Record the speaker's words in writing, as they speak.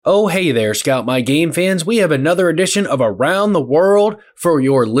Oh, hey there, Scout My Game fans. We have another edition of Around the World for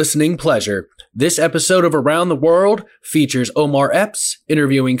your listening pleasure. This episode of Around the World features Omar Epps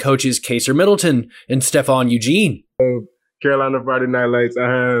interviewing coaches Kaser Middleton and Stephon Eugene. Carolina Friday Night Lights. I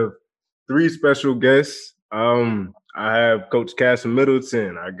have three special guests. I have Coach Kaser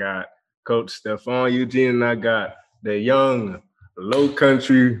Middleton. I got Coach Stephon Eugene, and I got the young Low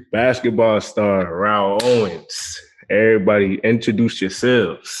Country basketball star, Raul Owens. Everybody, introduce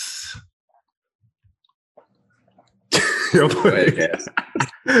yourselves. I'll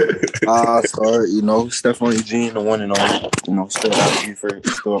start, Stephon Eugene, the one and only, still out here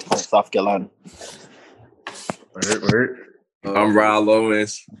still from South Carolina. I'm Raul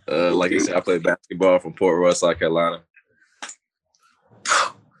Owens. Like you said, I play basketball from Port Royal, South Carolina.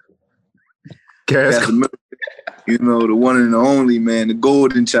 The one and only, man, the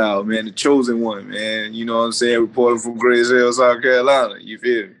golden child, man, the chosen one, man. You know what I'm saying? Reporting from Grace Hill, South Carolina. You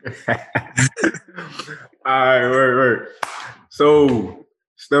feel me? All right, word. So,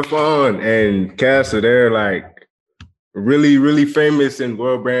 Stephon and Kaser, they're like really, really famous in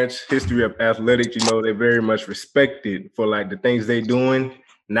World Branch history of athletics. They're very much respected for like the things they're doing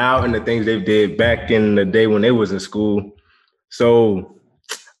now and the things they did back in the day when they was in school. So,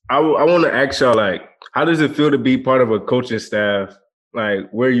 I want to ask y'all, like, how does it feel to be part of a coaching staff, like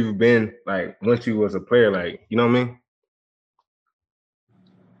where you've been, like once you was a player, like, you know what I mean?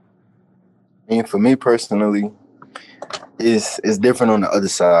 And for me personally, it's different on the other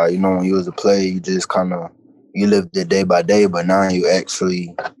side. When you was a player, you just you lived it day by day, but now you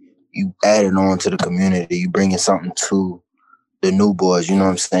added on to the community. You bringing something to the new boys, you know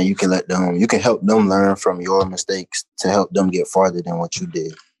what I'm saying? You can help them learn from your mistakes to help them get farther than what you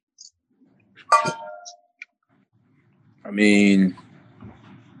did. I mean,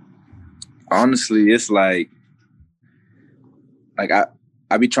 honestly, it's like I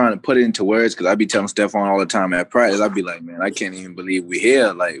be trying to put it into words because I be telling Stephon all the time at practice. I be like, man, I can't even believe we're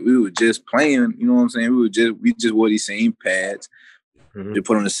here. Like, we were just playing, you know what I'm saying? We just wore these same pads, to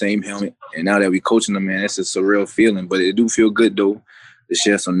put on the same helmet, and now that we coaching them, man, it's a surreal feeling. But it do feel good though to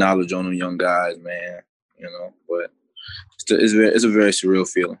share some knowledge on them young guys, man. But it's a very surreal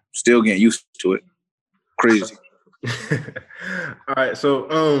feeling. Still getting used to it. Crazy. All right,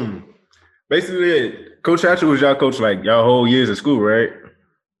 so basically, Coach Hatcher was y'all coach like y'all whole years of school, right?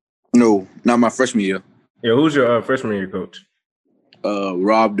 No, not my freshman year. Yeah, who's your freshman year coach?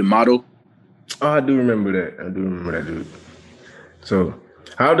 Rob D'Amato. Oh, I do remember that dude. So,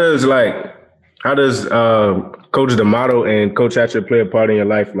 how does Coach D'Amato and Coach Hatcher play a part in your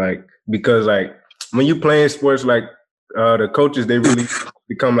life? Like, because like when you playing sports, like the coaches, they really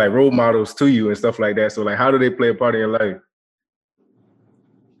become like role models to you and stuff like that. So, like, how do they play a part in your life?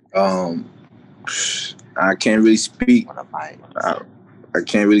 I can't really speak. I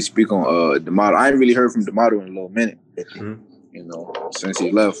can't really speak on D'Amato. I ain't really heard from D'Amato in a little minute, since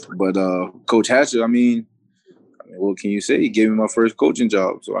he left. But Coach Hatcher, I mean, what can you say? He gave me my first coaching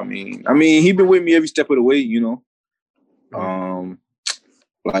job. So I mean, he been with me every step of the way.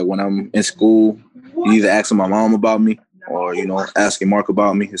 Like when I'm in school, he either asking my mom about me or asking Mark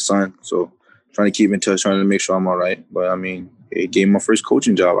about me, his son. So trying to keep in touch, trying to make sure I'm all right. But I mean, he gave me my first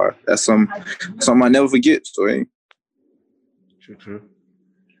coaching job. That's something I never forget. So hey. True.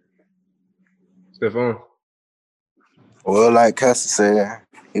 Stephon. Well, like Kaser said,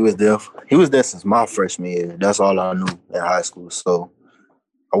 he was there since my freshman year. That's all I knew in high school. So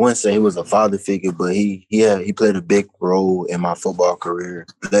I wouldn't say he was a father figure, but he played a big role in my football career.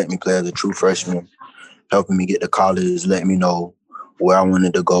 Let me play as a true freshman, helping me get to college, letting me know where I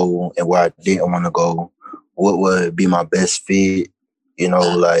wanted to go and where I didn't want to go, what would be my best fit.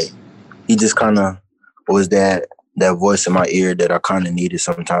 Like he just kind of was that voice in my ear that I kind of needed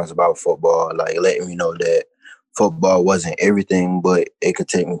sometimes about football, like letting me know that football wasn't everything, but it could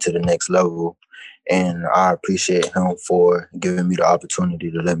take me to the next level. And I appreciate him for giving me the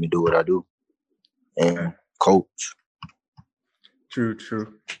opportunity to let me do what I do and coach. True.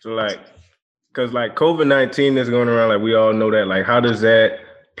 So, because COVID-19 is going around, like we all know that. Like, how does that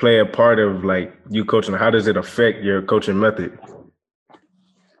play a part of like you coaching? How does it affect your coaching method?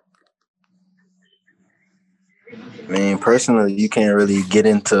 I mean, personally, you can't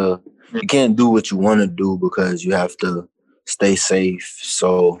do what you want to do because you have to stay safe.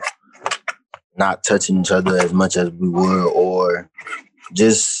 So not touching each other as much as we would, or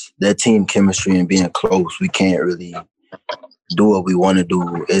just that team chemistry and being close. We can't really do what we want to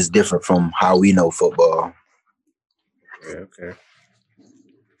do. It's different from how we know football. Yeah, okay.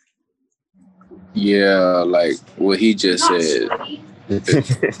 Yeah, like what he just said.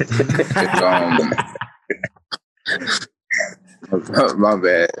 My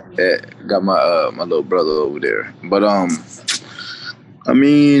bad. Got my little brother over there. But I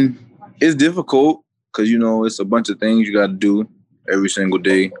mean, it's difficult because it's a bunch of things you got to do every single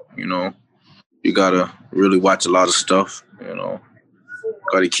day. You gotta really watch a lot of stuff.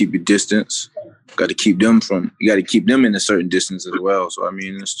 Got to keep your distance. Got to keep them You got to keep them in a certain distance as well. So I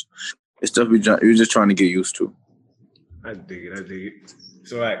mean, it's stuff you're just trying to get used to. I dig it.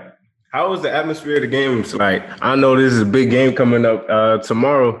 So like, how was the atmosphere of the games? Like, I know this is a big game coming up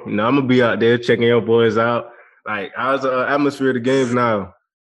tomorrow. I'm gonna be out there checking your boys out. Like, how's the atmosphere of the games now?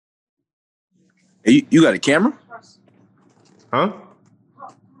 Hey, you got a camera? Huh?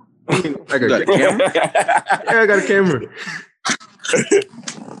 I got a camera? Yeah, I got a camera.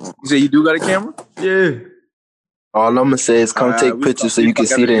 You say you do got a camera? Yeah. All I'm gonna say is come take pictures so you can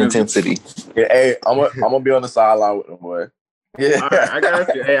see the intensity. Yeah, hey, I'm gonna be on the sideline with them, boy. Yeah, all right, I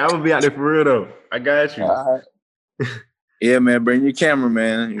got you. Hey, I'm gonna be out there for real though. I got you. All right. Yeah, man, bring your camera,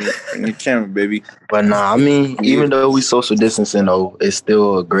 man. Bring your camera, baby. But nah, I mean, even though we social distancing, though, it's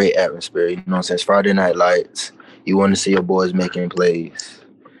still a great atmosphere. You know what I'm saying? It's Friday Night Lights. You want to see your boys making plays,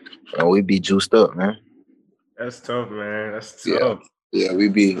 and we be juiced up, man. That's tough, man. That's tough. Yeah,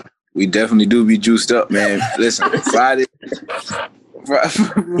 we definitely do be juiced up, man. Listen,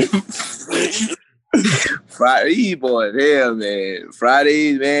 Friday, boy, damn, man.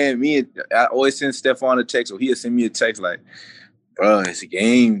 Fridays, man, I always send Stephon a text, or he'll send me a text like, bro, it's a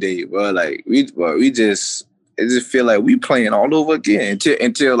game day, bro. Like, it just feel like we playing all over again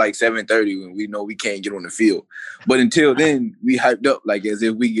until like 7:30 when we know we can't get on the field. But until then, we hyped up like as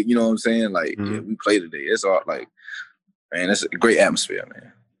if we get, you know what I'm saying? Like, yeah, we play today. It's all like, man, that's a great atmosphere,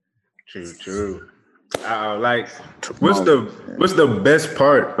 man. True. Like, what's the best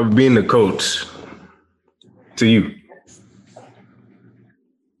part of being the coach to you?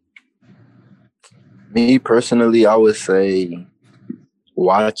 Me personally, I would say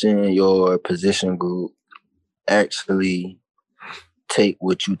watching your position group actually take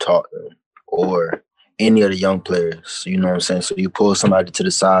what you taught them, or any of the young players, you know what I'm saying? So you pull somebody to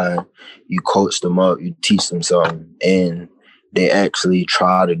the side, you coach them up, you teach them something, and they actually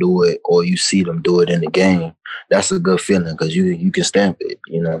try to do it, or you see them do it in the game. That's a good feeling because you can stamp it.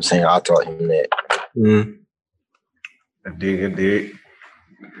 You know what I'm saying? I taught him that. Mm. I dig.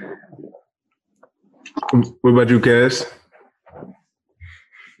 What about you, Cass?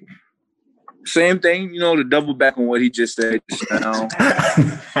 Same thing, to double back on what he just said just now.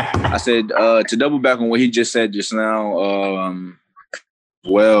 I said to double back on what he just said just now.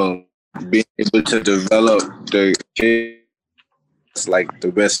 Well, being able to develop the kids like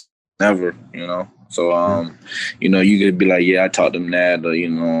the best ever, So, you could be like, yeah, I taught them that, or,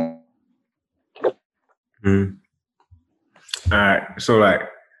 All right. So, like,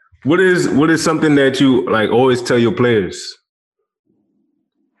 what is something that you like always tell your players?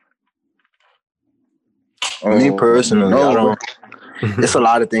 Me personally, I don't. It's a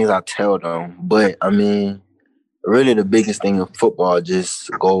lot of things I tell them, but I mean, really the biggest thing in football,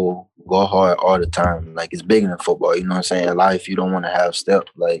 just go hard all the time. Like, it's bigger than football, you know what I'm saying? In life, you don't want to have step.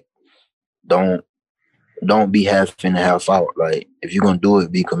 Like, don't be half in and half out. Like, if you're gonna do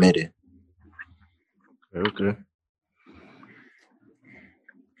it, be committed. Okay.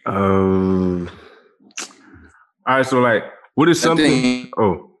 All right. So, like, what is something?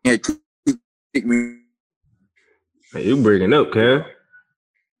 Kick me. Hey, you breaking up, Kev?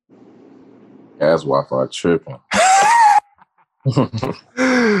 That's Wi-Fi tripping.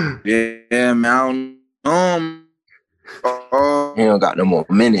 Yeah, man. He don't got no more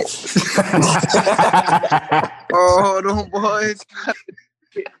minutes. Hold on, boys.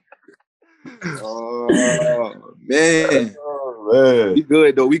 Oh man. We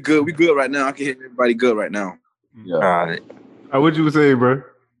good though. We good right now. I can hear everybody good right now. Yeah. All right. What you say, bro?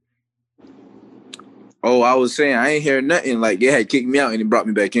 Oh, I was saying I ain't hear nothing. Like, they had kicked me out and it brought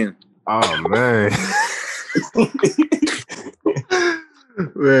me back in. Oh man.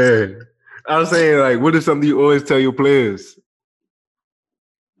 Man. I was saying, like, what is something you always tell your players?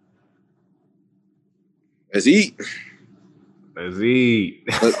 Let's eat. Let's eat.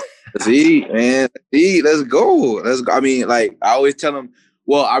 Let's eat, man. Let's eat. Let's go. Let's go. I mean, like, I always tell them,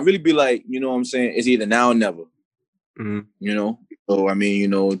 well, I really be like, you know what I'm saying? It's either now or never. Mm-hmm. So, I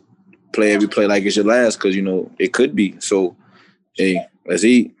mean, play every play like it's your last because, it could be. So, hey, let's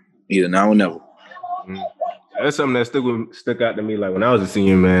eat. Either now or never. Mm-hmm. That's something that stuck out to me. Like, when I was a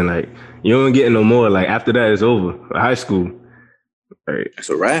senior, man, like, you don't get no more. Like, after that, it's over. High school. Right. That's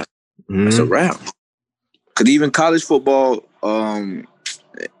a wrap. Mm-hmm. That's a wrap. Because even college football, man,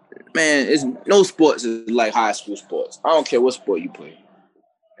 it's no sports is like high school sports. I don't care what sport you play.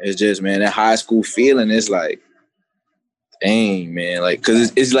 It's just, man, that high school feeling is like, Dang, man. Like,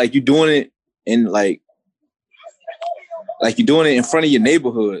 cause it's like you doing it in like you're doing it in front of your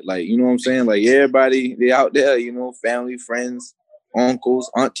neighborhood. Like, you know what I'm saying? Like everybody, they out there, you know, family, friends,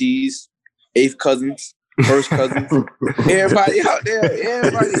 uncles, aunties, eighth cousins, first cousins. Everybody out there.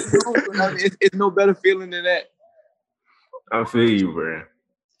 Everybody. You know, I mean, it's no better feeling than that. I feel you, bro.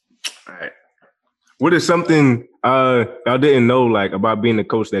 All right. What is something y'all didn't know like about being the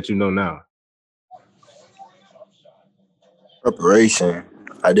coach that you know now? Preparation.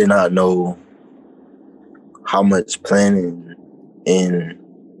 I did not know how much planning and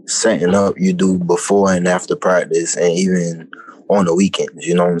setting up you do before and after practice, and even on the weekends.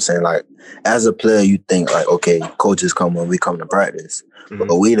 You know what I'm saying? Like, as a player, you think like, okay, coaches come when we come to practice,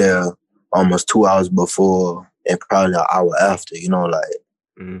 but we there almost 2 hours before and probably an hour after. You know, like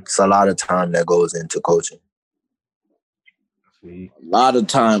it's a lot of time that goes into coaching. A lot of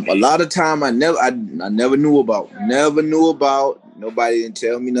time I never knew about. Nobody didn't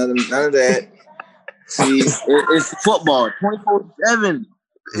tell me none of that. See, it's football 24/7.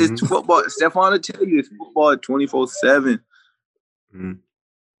 It's football. Stephon will tell you it's football 24/7.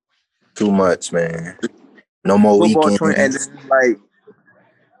 Too much, man. No more football weekends. And then, like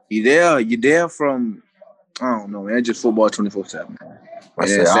you there from I don't know, man. It's just football 24/7. I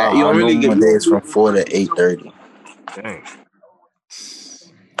said you don't really get days from 4 to 8:30. Dang.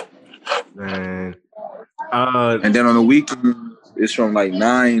 Man. And then on the weekend it's from like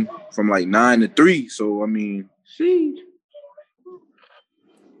 9 to 3. So I mean, sheesh.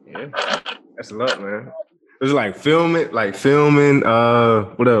 Yeah, that's a lot, man. It's like filming.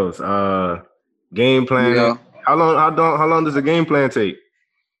 What else? Game plan. Yeah. How long does a game plan take?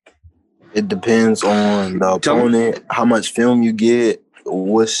 It depends on the opponent, how much film you get,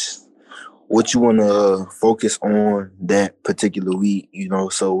 what you want to focus on that particular week, you know.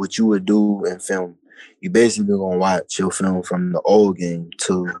 So what you would do in film, you basically going to watch your film from the old game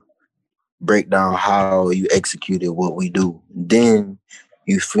to break down how you executed what we do. Then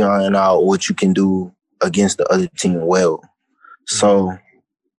you find out what you can do against the other team well. So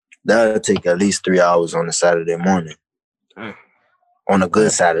that'll take at least 3 hours on a Saturday morning. On a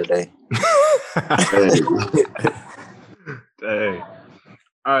good Saturday. Dang.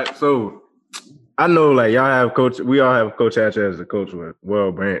 All right, so I know like y'all have we all have Coach Hatcher as a coach with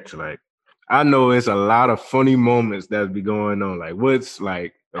World Branch. Like, I know it's a lot of funny moments that be going on. Like, what's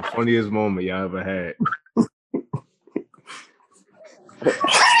like the funniest moment y'all ever had?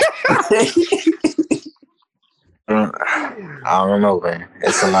 I don't know, man.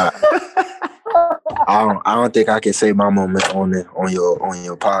 It's a lot. I don't think I can say my moment on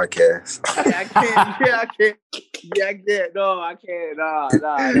your podcast. I can't. Yeah, I can't. No, I can't. Nah.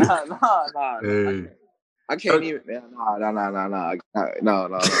 Hey. I can't even. No.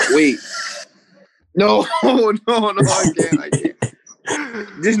 Wait. No, I can't.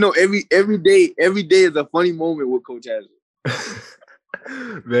 Just know every day is a funny moment with Coach Hazard.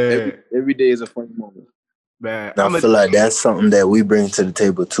 Man. Every day is a funny moment. Man, I feel like that's something that we bring to the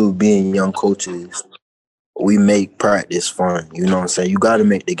table too. Being young coaches, we make practice fun. You know what I'm saying? You got to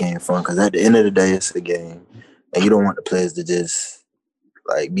make the game fun, because at the end of the day, it's a game, and you don't want the players to just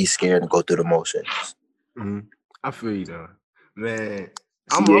like be scared and go through the motions. I feel you though, man.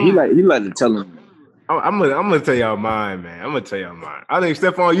 He like to tell him. I'm gonna tell y'all mine, man. I think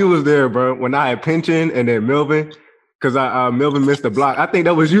Stephon, you was there, bro, when I had Pinchin and then Melvin. Because Melvin missed the block. I think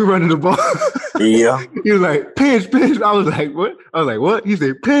that was you running the ball. Yeah. He was like, pinch. I was like, what? He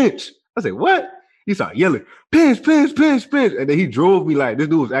said, pinch. I said, what? He started yelling, pinch. And then he drove me like, this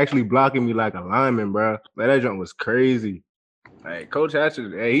dude was actually blocking me like a lineman, bro. Like, that jump was crazy. Like, Coach Hatcher,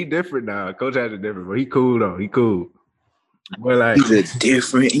 hey, he different now. Coach Hatcher different, but he cool, though. He cool. But like, he's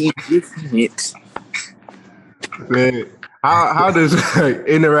different. Man, how does like,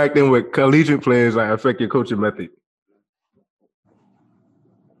 interacting with collegiate players like affect your coaching method?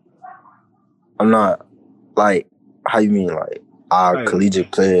 I'm not like, how you mean, like our like,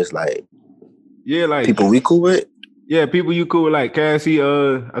 collegiate players, like like people we cool with? Yeah, people you cool with, like Cassie.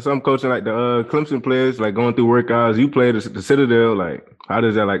 I saw him coaching like the Clemson players, like going through workouts. You play the Citadel, like how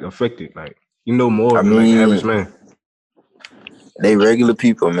does that like affect it? Like you know more than like average man. They regular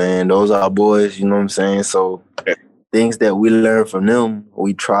people, man. Those are our boys. You know what I'm saying? So things that we learn from them,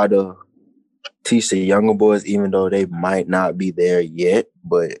 we try to teach the younger boys, even though they might not be there yet,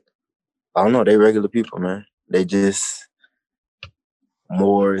 but. I don't know. They regular people, man. They just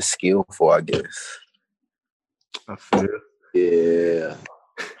more skillful, I guess. I feel. Yeah.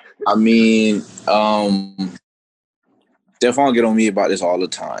 I mean, Stephon get on me about this all the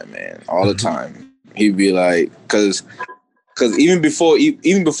time, man. All the time. He'd be like, because even before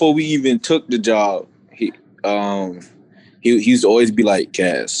we even took the job, he used to always be like,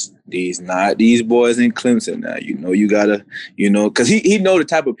 Cass, these boys in Clemson now. You know, you gotta, you know, because he know the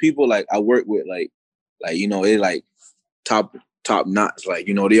type of people like I work with, like you know, they like top notch. Like,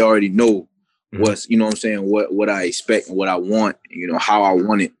 you know, they already know what's, you know what I'm saying, what I expect and what I want, you know, how I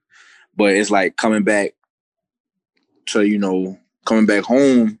want it. But it's like coming back home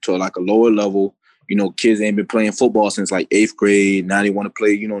to like a lower level. You know, kids ain't been playing football since like 8th grade. Now they want to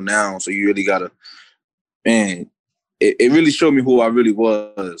play, you know, now. So you really gotta, man, it really showed me who I really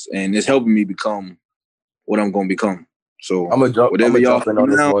was, and it's helping me become what I'm gonna become. So I'm gonna jump in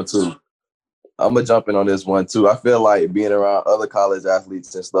on this one too. I feel like being around other college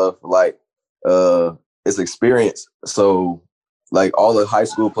athletes and stuff, like it's experience. So like all the high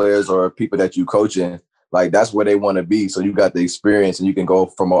school players or people that you coaching, like that's where they want to be. So you got the experience and you can go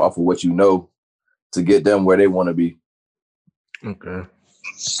from off of what you know to get them where they want to be. Okay.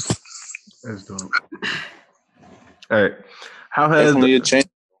 That's dope. All right. How has definitely a change?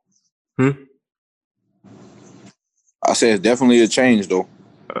 I said it's definitely a change though.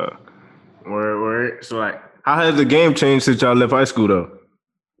 Word. So like, how has the game changed since y'all left high school though?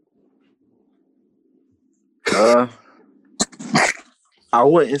 I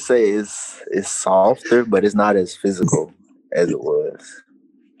wouldn't say it's softer, but it's not as physical as it was.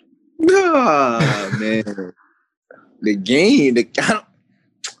 Nah, man. The game,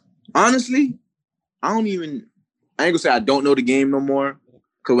 honestly, I ain't gonna say I don't know the game no more.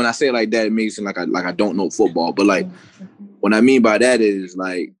 Cause when I say it like that, it makes it like I don't know football. But like, what I mean by that is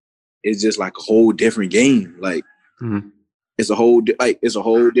like, it's just like a whole different game. Like, it's a whole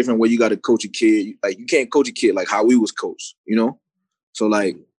different way you got to coach a kid. Like, you can't coach a kid like how we was coached, you know. So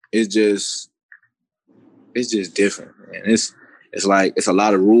like, it's just different, man. It's like it's a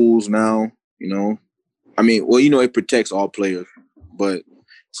lot of rules now, you know. I mean, well, you know, it protects all players, but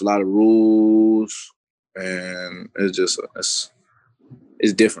it's a lot of rules, and it's just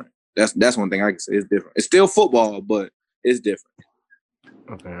it's different. That's one thing I can say. It's different. It's still football, but it's different.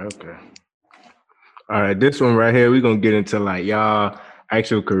 Okay. All right, this one right here, we're gonna get into like y'all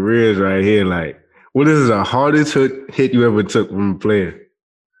actual careers right here. Like, what is the hardest hit you ever took from a player?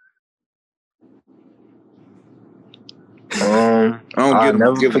 I'll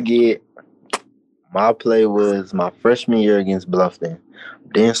never forget. My play was my freshman year against Bluffton.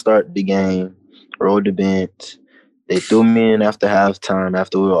 Didn't start the game, rode the bench. They threw me in after halftime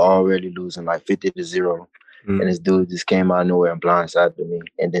after we were already losing like 50-0. And this dude just came out of nowhere and blindsided me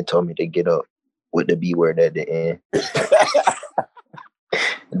and then told me to get up with the B word at the end.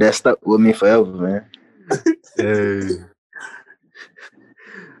 That stuck with me forever, man.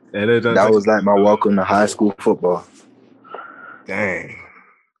 That was like my welcome to high school football. Dang.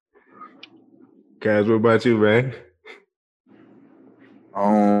 Kaz, what about you, man?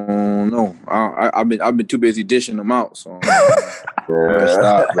 No, I've been too busy dishing them out. So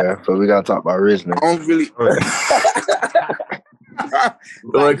stop, man. But we gotta talk about Ridgeland. I don't really.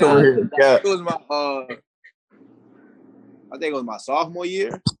 It was my I think it was my sophomore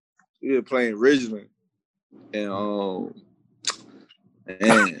year. We were playing Ridgeland, and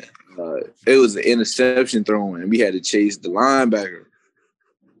it was an interception thrown, and we had to chase the linebacker.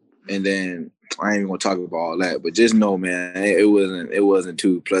 And then I ain't even gonna talk about all that, but just know, man, it wasn't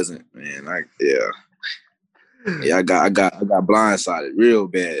too pleasant, man. I got blindsided real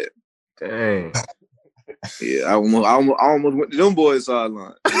bad. Dang. Yeah, I almost went to them boys'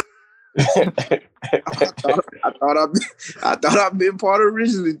 sideline. I thought I'd been part of the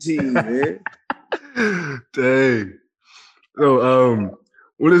Ridgeland team, man. Dang. So,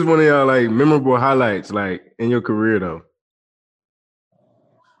 what is one of y'all like memorable highlights like in your career though?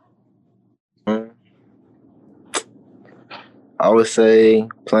 I would say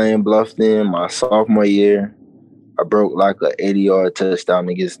playing Bluffton my sophomore year, I broke like a 80-yard touchdown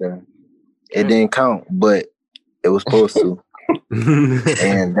against them. It didn't count, but it was supposed to.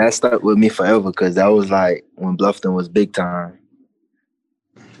 And that stuck with me forever because that was like when Bluffton was big time.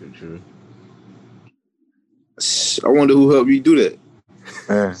 True. I wonder who helped you do that.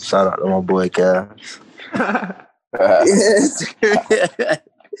 Shout out to my boy Cass.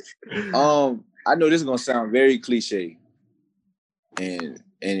 I know this is gonna sound very cliche, and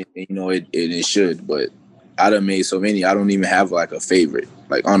you know it should, but I done made so many. I don't even have like a favorite.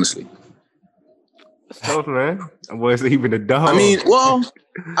 Like honestly, it's tough, man. I wasn't even a dog. I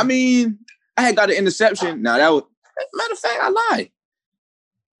mean, I had got an interception. Now that was matter of fact, I lied.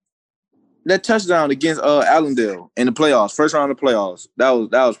 That touchdown against Allendale in the playoffs, first round of the playoffs. That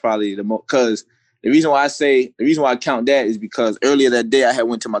was probably the most. Because the reason why I count that is because earlier that day I had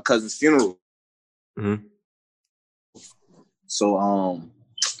went to my cousin's funeral. Mm-hmm. So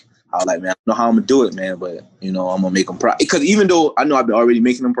I was like, man, I don't know how I'm gonna do it, man, but I'm gonna make them proud. Because even though I know I've been already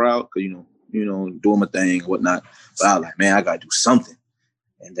making them proud, because doing my thing and whatnot, but I was like, man, I gotta do something.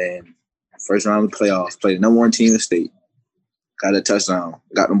 And then first round of the playoffs, played the #1 team in the state, got a touchdown,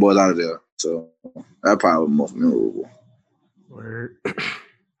 got them boys out of there. So that probably was the most memorable. Word.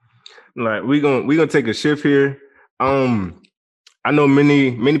 Like we gonna take a shift here. I know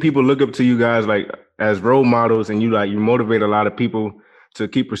many people look up to you guys like as role models, and you motivate a lot of people to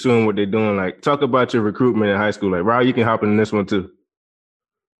keep pursuing what they're doing. Like, talk about your recruitment in high school. Like, Rob, you can hop in this one too.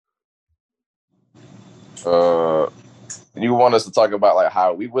 You want us to talk about like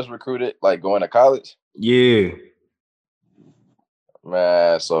how we was recruited, like going to college? Yeah.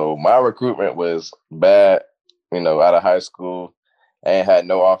 Man, so my recruitment was bad, out of high school. I ain't had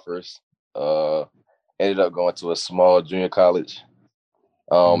no offers. Ended up going to a small junior college.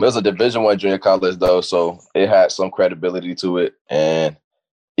 It was a Division I junior college though, so it had some credibility to it. And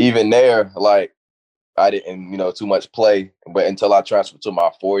even there, like I didn't, too much play, but until I transferred to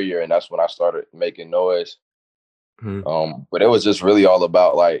my 4 year, and that's when I started making noise. Mm-hmm. But it was just really all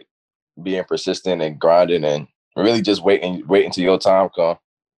about like being persistent and grinding and really just waiting till your time come.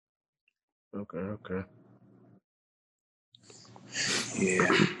 Okay. Yeah.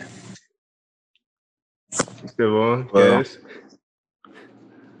 Still on? Well, Yes.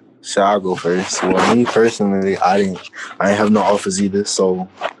 So I'll go first. Well, me personally, I didn't have no offers either, so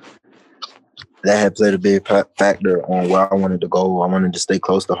that had played a big factor on where I wanted to go. I wanted to stay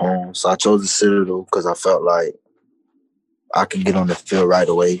close to home, so I chose the Citadel because I felt like I could get on the field right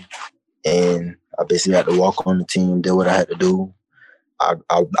away, and I basically had to walk on the team, did what I had to do.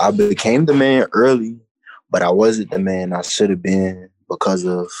 I became the man early, but I wasn't the man I should have been because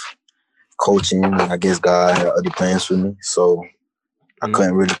of coaching, and I guess God had other plans for me, so I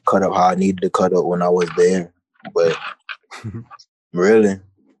couldn't really cut up how I needed to cut up when I was there. But really,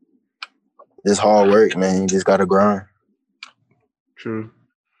 it's hard work, man. You just got to grind. True.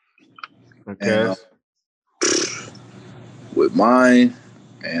 Okay. With mine,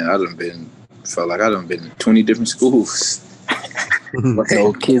 man, felt like I done been in 20 different schools.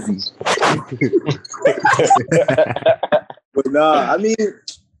 No kizzy. But nah, I mean,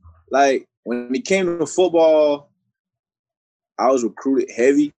 like when it came to football, I was recruited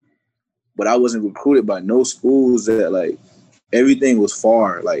heavy, but I wasn't recruited by no schools that like everything was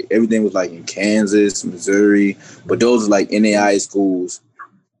far. Like everything was like in Kansas, Missouri, but those are like NAI schools.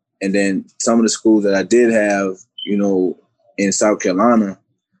 And then some of the schools that I did have, in South Carolina,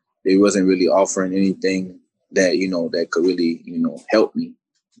 they wasn't really offering anything that, that could really, help me.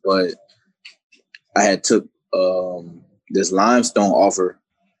 But I had took this Limestone offer.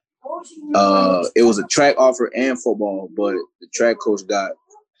 It was a track offer and football, but the track coach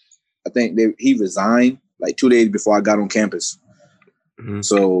he resigned like 2 days before I got on campus. Mm-hmm.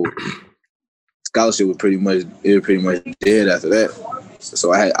 So scholarship was pretty much dead after that.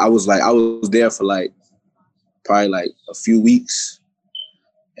 So I was there for like probably like a few weeks,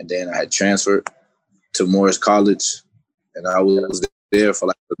 and then I had transferred to Morris College, and I was there for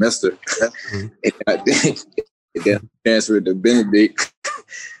like a semester. And then transferred to Benedict,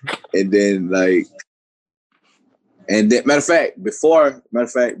 and then matter of fact, before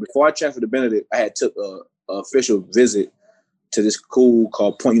I transferred to Benedict, I had took a official visit to this school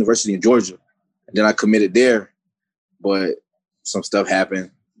called Point University in Georgia, and then I committed there, but some stuff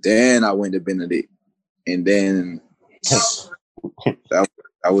happened. Then I went to Benedict, and then that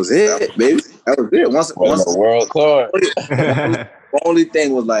was it, baby. That was it. Once the world tour. The only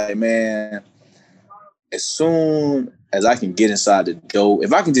thing was like, man, as soon as I can get inside the door,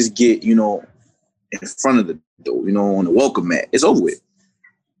 if I can just get, in front of the door, on the welcome mat, it's over with.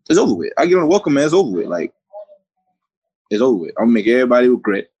 It's over with. I get on the welcome mat, it's over with. Like, it's over with. I'm gonna make everybody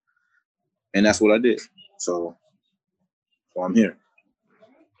regret. And that's what I did. So I'm here.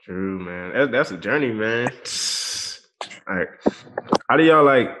 True, man. That's a journey, man. All right. How do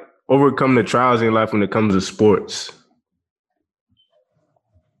y'all overcome the trials in your life when it comes to sports?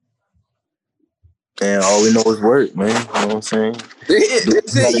 And all we know is work, man. You know what I'm saying?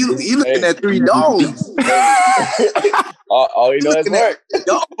 That's it. You looking at 3 dogs. all you know is work.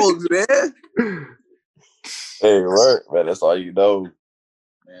 Dogs, man. Hey, work, man. That's all you know.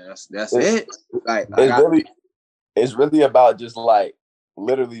 Man, that's it. It's really about just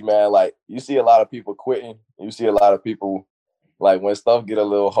literally, man. Like you see a lot of people quitting. You see a lot of people when stuff get a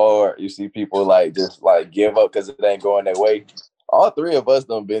little hard. You see people just give up because it ain't going their way. All 3 of us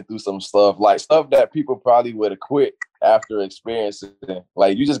done been through some stuff, stuff that people probably would have quit after experiencing.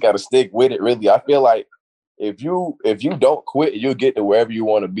 You just got to stick with it, really. I feel like if you don't quit, you'll get to wherever you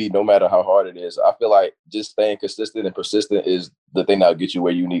want to be, no matter how hard it is. I feel like just staying consistent and persistent is the thing that'll get you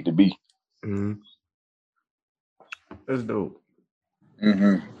where you need to be. Mm-hmm. That's dope.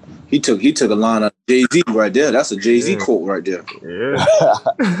 Mm-hmm. He took a line of Jay-Z right there. That's a Jay-Z quote right there. Yeah.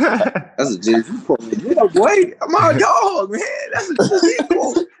 That's a Jay-Z quote. Yeah, boy, I'm our dog, man. That's a Jay-Z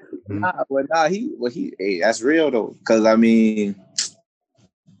quote. Hey, that's real though. Cause I mean,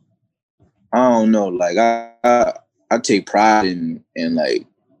 I don't know. Like I take pride in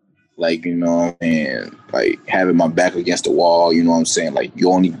like you know what I'm saying, like having my back against the wall, you know what I'm saying? Like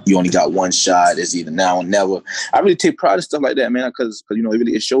you only got one shot, it's either now or never. I really take pride in stuff like that, man, because you know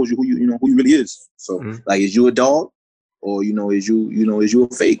it shows you who you really is. So like is you a dog or is you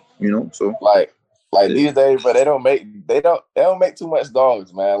a fake, So like these days, but they don't make too much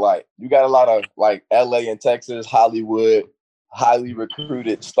dogs, man. Like you got a lot of like LA and Texas, Hollywood, highly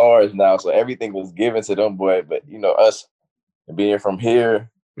recruited stars now. So everything was given to them, boy. But us being from here,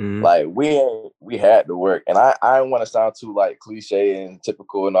 like we had to work. And I don't want to sound too like cliche and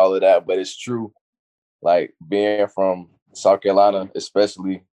typical and all of that, but it's true. Like being from South Carolina,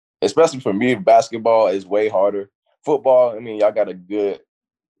 especially for me, basketball is way harder. Football, I mean, y'all got a good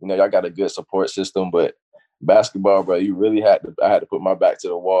support system, but basketball, bro, you really I had to put my back to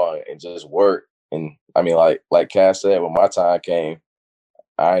the wall and just work. And I mean, like Cass said, when my time came,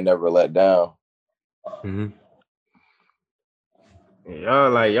 I ain't never let down. Mm-hmm.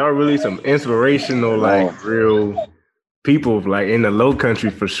 Y'all really some inspirational, like real people, like in the low country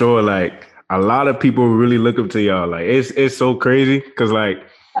for sure. Like a lot of people really look up to y'all. Like it's so crazy because like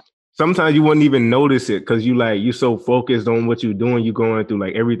sometimes you wouldn't even notice it because you so focused on what you're doing, you going through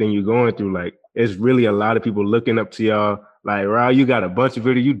like everything you're going through. Like it's really a lot of people looking up to y'all. Like Raul, you got a bunch of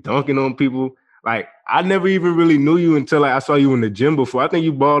videos, you dunking on people. Like I never even really knew you until I saw you in the gym before. I think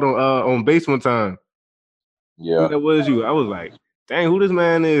you balled on base one time. Yeah, that was you. I was like, dang, who this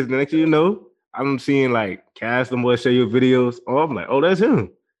man is? The next thing you know, I'm seeing like Cass them boys show your videos. Oh, I'm like, oh, that's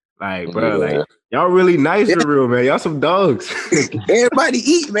him. Like, bro, like y'all really nice for real, man. Y'all some dogs. Everybody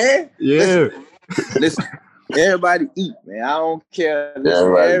eat, man. Yeah. Listen, everybody eat, man. I don't care.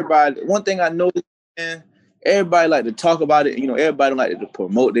 Listen, everybody. One thing I noticed, man, everybody like to talk about it. Everybody like to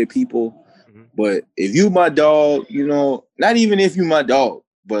promote their people. But if you my dog, not even if you my dog,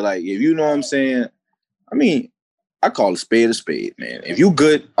 but like if you know what I'm saying, I mean, I call a spade, man. If you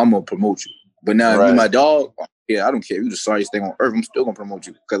good, I'm gonna promote you. But now if you my dog, yeah, I don't care. If you the sorriest thing on earth, I'm still gonna promote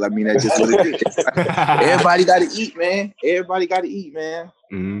you. Because I mean that's just what it is. Everybody gotta eat, man. Everybody gotta eat, man.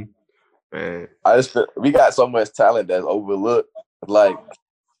 Mm-hmm. Man. I just feel we got so much talent that's overlooked. Like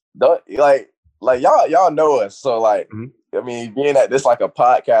y'all know us. So like I mean, being that this like a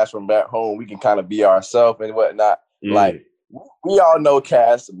podcast from back home, we can kind of be ourselves and whatnot. Yeah. Like we all know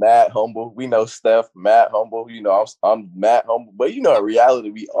Cass, mad humble. We know Steph, mad humble. I'm mad humble. But in reality,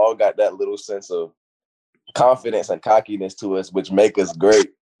 we all got that little sense of confidence and cockiness to us, which make us great.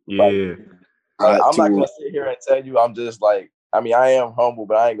 Yeah. I'm not gonna sit here and tell you I'm just like. I mean, I am humble,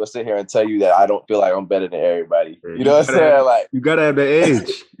 but I ain't gonna sit here and tell you that I don't feel like I'm better than everybody. You know what I'm saying? Like you gotta have the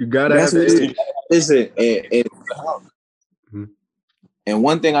edge. You gotta have the edge. Listen, and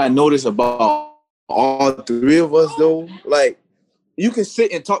one thing I noticed about all three of us, though, like you can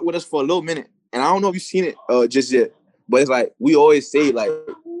sit and talk with us for a little minute, and I don't know if you've seen it just yet, but it's like we always say like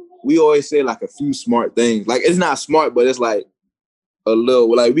a few smart things. Like it's not smart, but it's like a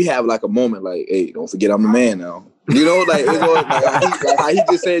little like we have like a moment like, hey, don't forget I'm the man now. Like it's always, like how he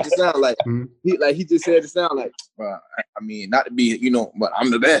just said it to sound like he just said it to sound like, I mean, not to be, but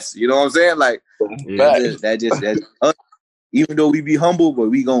I'm the best. You know what I'm saying? Like that even though we be humble, but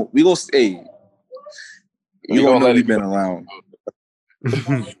we gon' stay. You gonna know we've been around.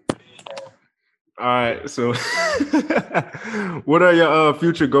 All right, so what are your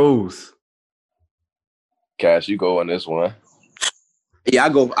future goals? Cash, you go on this one. Yeah, I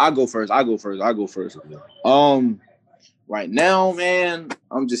go first. Right now, man,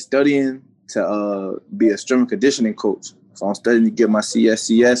 I'm just studying to be a strength and conditioning coach. So I'm studying to get my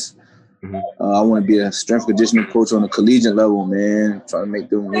CSCS. I want to be a strength conditioning coach on a collegiate level, man. Trying to make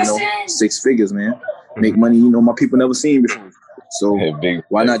them, 6 figures, man. Make money, my people never seen before. So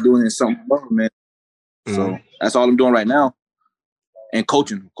why not doing it in something fun, man? So that's all I'm doing right now. And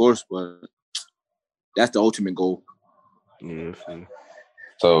coaching, of course, but that's the ultimate goal. Yeah.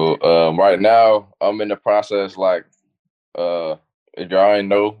 So right now, I'm in the process, like, if y'all ain't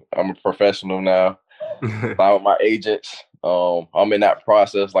know, I'm a professional now. I'm with my agents. I'm in that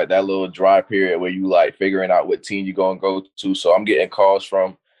process, like that little dry period where you like figuring out what team you're gonna go to. So I'm getting calls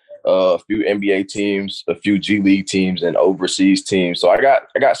from a few NBA teams, a few G League teams, and overseas teams. So I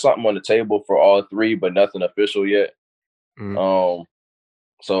got something on the table for all three, but nothing official yet.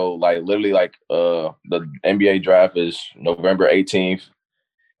 So like literally like the NBA draft is November 18th.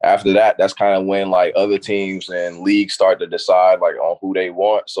 After that, that's kind of when like other teams and leagues start to decide like on who they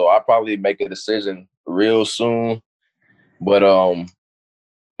want. So I'll probably make a decision real soon. But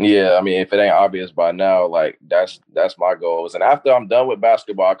yeah, I mean, if it ain't obvious by now, like that's my goals. And after I'm done with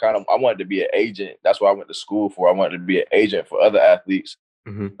basketball, I wanted to be an agent. That's what I went to school for. I wanted to be an agent for other athletes,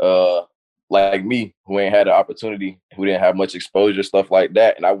 like me, who ain't had the opportunity, who didn't have much exposure, stuff like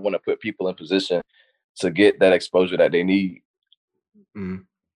that. And I want to put people in position to get that exposure that they need.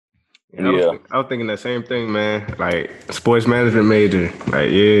 Yeah, I was thinking the same thing, man. Like sports management major, like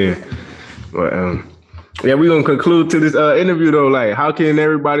yeah. But yeah, we're gonna conclude to this interview though. Like, how can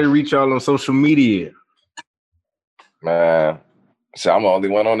everybody reach y'all on social media? Man, so I'm the only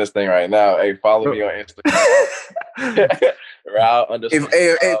one on this thing right now. Hey, follow me on Instagram.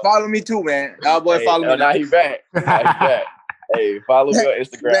 Hey, follow me too, man. Our boy, follow me. Now he back. Hey, follow me on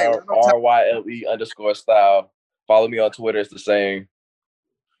Instagram, RYLE_style. Follow me on Twitter. It's the same.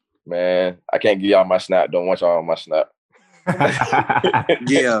 Man, I can't give y'all my Snap. Don't want y'all on my Snap.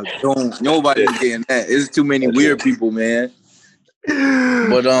 Yeah, don't. Nobody's getting that. There's too many weird people, man.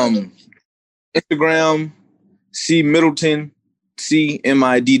 But Instagram, C Middleton,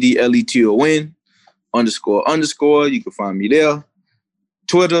 CMIDDLETON __. You can find me there.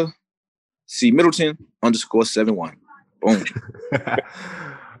 Twitter, C Middleton _71. Boom.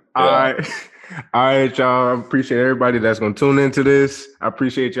 All right, y'all. I appreciate everybody that's gonna tune into this. I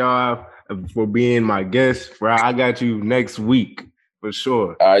appreciate y'all for being my guest. Bro, I got you next week for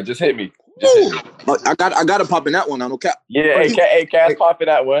sure. All right, just hit me. I got to pop in that one. I know Cap. Yeah, hey, Cass, pop in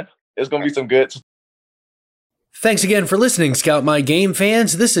that one. It's gonna be some good. Thanks again for listening, Scout My Game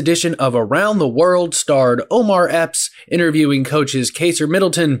fans. This edition of Around the World starred Omar Epps interviewing coaches Kaser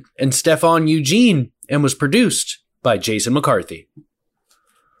Middleton and Stephon Eugene and was produced by Jason McCarthy.